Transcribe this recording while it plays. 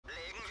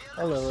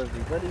Hello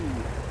everybody,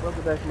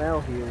 welcome back Mal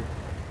here.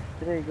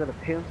 Today I got a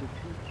Panzer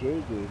II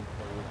J gameplay.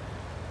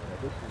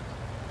 This was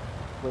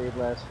played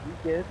last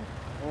weekend,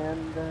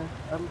 and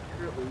I'm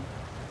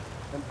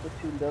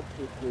platooned up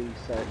with the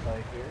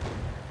sci-fi here,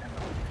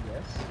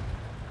 MLPS,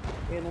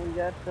 and we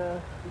got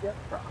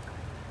Proc.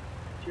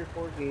 Tier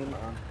 4 game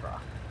on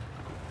Proc.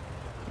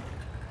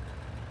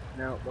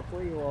 Now,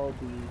 before you all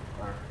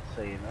are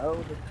saying, oh,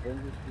 the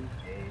Panzer II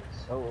J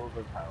is so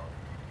overpowered,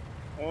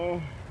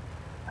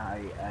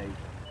 I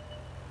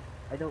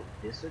I don't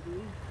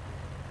disagree,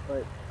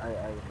 but I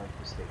would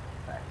like to state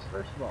the facts.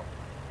 First of all,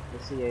 the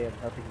CA am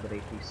nothing but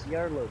a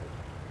PCR loader.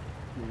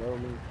 You know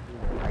me, you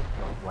know I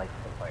don't like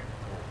the fire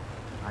gold.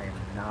 I am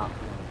not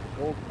one of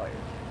the gold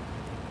fighters.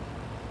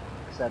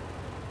 Except,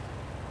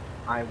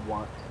 I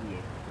want to be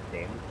able to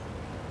damage.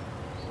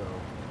 So,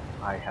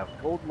 I have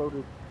gold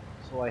loaded,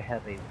 so I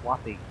have a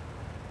whopping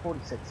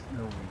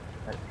 46mm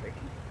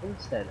penetration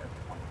instead of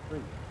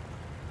 23.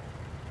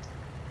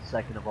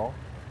 Second of all,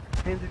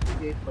 Panzer II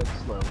J is quite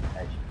slow,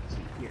 as you can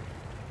see here.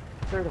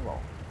 Third of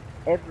all,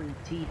 every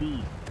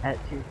TD at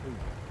Tier 3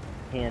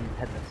 can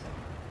pen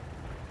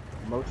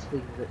this. Most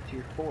things at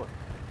Tier 4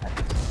 at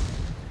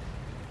this.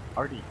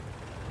 Artie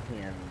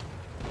can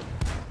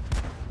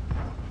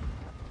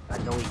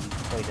annoy you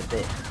quite a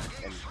bit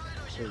and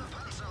kill.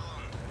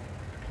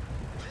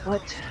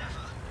 But,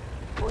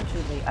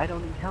 fortunately, I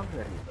don't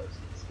encounter any of those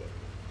in this game.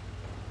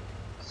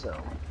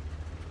 So,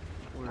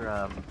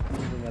 we're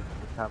moving up to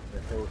the top of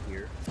the hill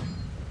here,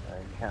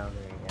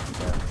 encountering and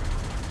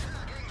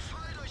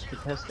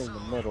contesting the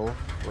middle.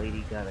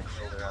 Lady got a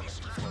killer on the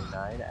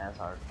 29 as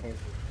our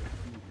Panzer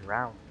II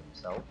drowned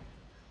himself.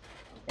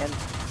 And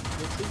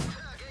you'll see,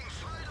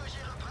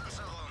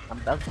 I'm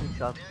bouncing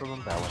shots from a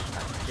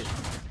Valentine too.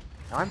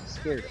 Now I'm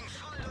scared of him.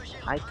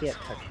 I can't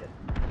touch him.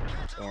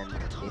 And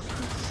if he's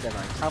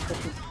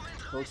semi-competent,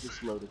 he'll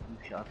just load a few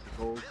shots of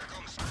gold,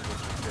 which is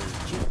very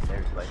cheap.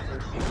 There's my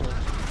first kill.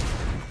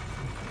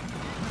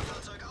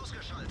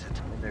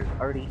 And there's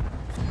Artie.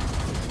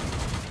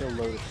 He'll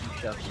load a few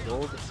shots of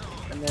gold,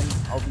 and then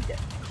I'll be dead.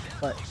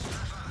 But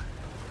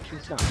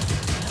she's not.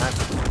 And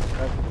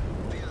I'm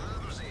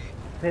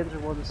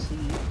Panzer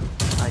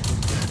I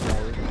just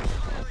ignored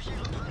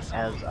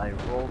as I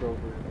rolled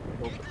over and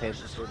killed the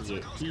Panzer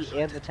 38T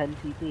and the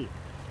 10TP.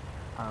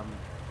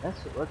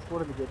 That's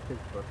one of the good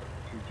things about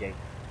the 2J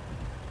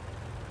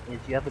is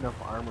you have enough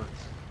armor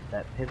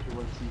that Panzer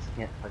 1Cs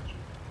can't touch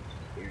you, which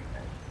is very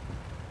nice.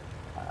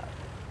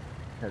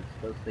 Because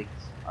those things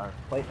are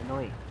quite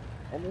annoying.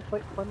 And they're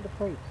quite fun to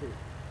play, too.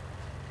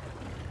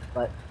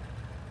 But,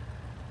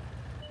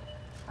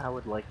 I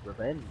would like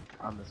revenge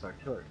on this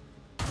artillery.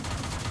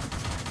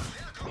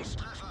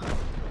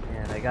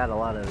 And I got a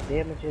lot of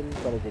damage in,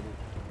 but I didn't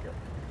kill.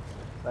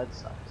 That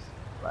sucks.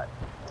 But,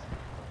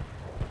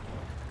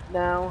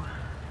 now,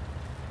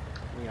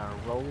 we are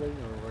rolling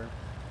over.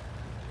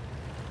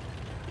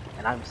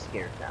 And I'm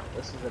scared now.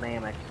 This is an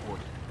AMX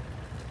 40.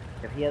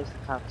 If he has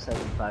the top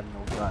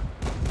 75mm gun,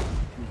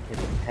 he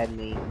can pen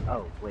me.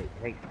 Oh, wait,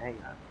 hang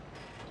on.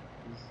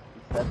 Is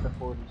that the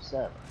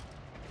 47?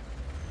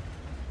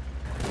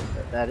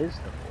 That is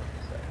the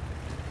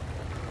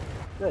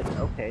 47. Good,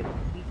 okay.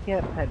 He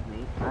can't pen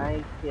me.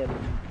 I can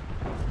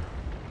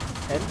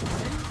pen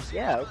him?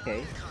 Yeah,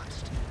 okay.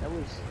 That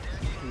was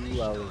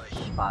 2 out of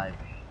 5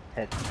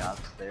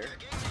 headshots there.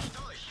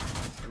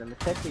 And I'm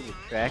attempting to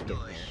track him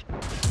here.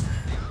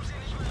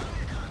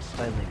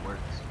 Finally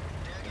works.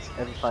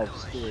 M5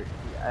 Stewart,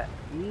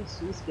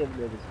 he's giving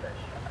it his best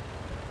shot.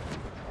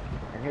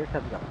 And here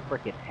comes a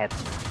frickin'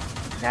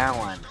 Hetzer. Now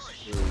I'm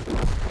screwed.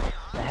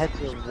 The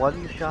Hetzer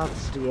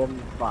one-shots the M5,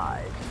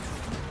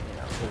 you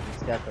know, because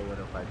he's got the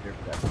 105 drip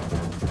gun.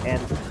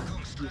 And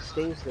he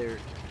stays there,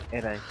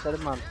 and I set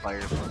him on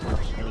fire,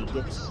 and he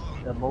gets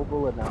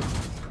immobile enough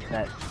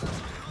that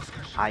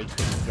I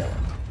can kill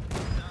him.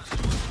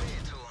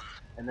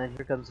 And then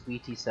here comes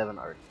BT7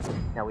 Artie.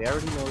 Now we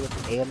already know that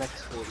the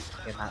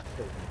AMX-40 cannot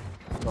kill me.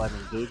 So I'm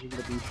engaging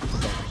the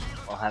BT7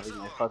 while having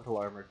my frontal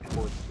armor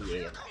towards the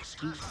AMX.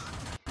 He's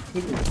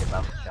continuing to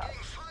bounce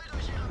shots.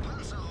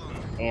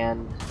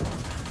 And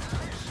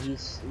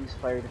he's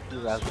fired a few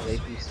rounds of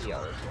APCR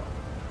as well.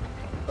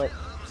 But,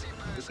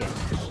 okay.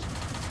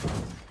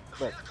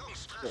 But,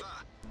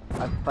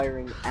 I'm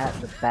firing at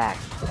the back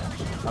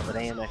of an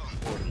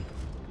AMX-40.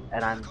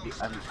 And I'm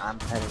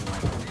heading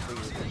like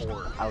 3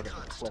 or 4 out of a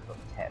clip of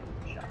 10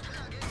 shots.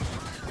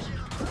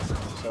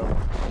 So,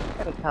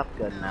 got a Top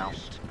Gun now.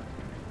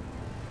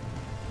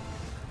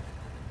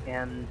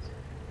 And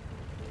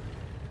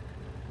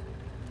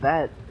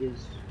that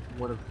is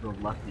one of the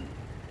lucky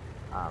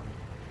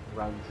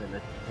runs in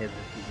a Panzer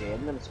II J.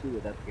 I'm going to screw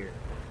it up here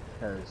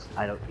because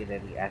I don't get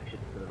any action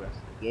for the rest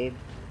of the game.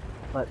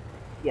 But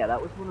yeah,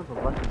 that was one of the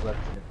lucky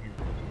runs in a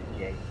Panzer II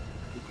J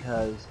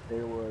because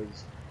there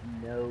was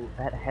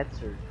that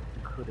Hetzer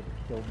could have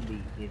killed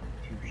me in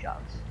 2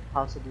 shots,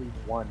 possibly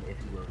 1 if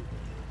he loaded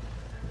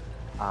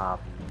it.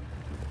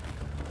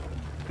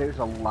 There's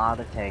a lot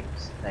of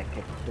tanks that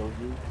can kill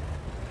you.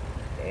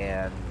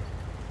 And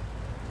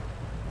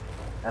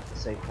at the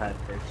same time,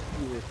 there's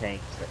fewer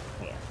tanks that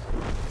can't,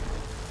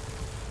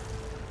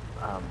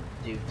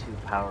 due to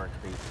power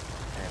creep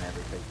and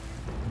everything.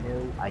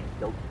 No, I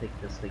don't think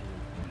this thing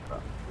needs to be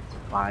buffed. It's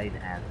fine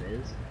as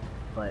is,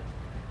 but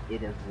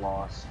it has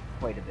lost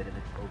quite a bit of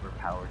its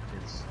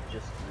overpoweredness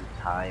just through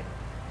time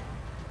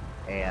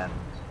and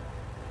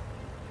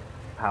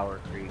power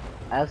creep,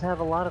 as have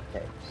a lot of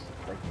tanks,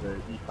 like the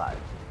E5,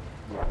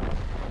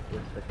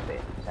 with the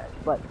command tag.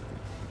 But,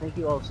 thank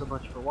you all so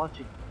much for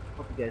watching.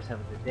 Hope you guys have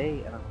a good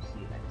day, and I will see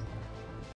you next time.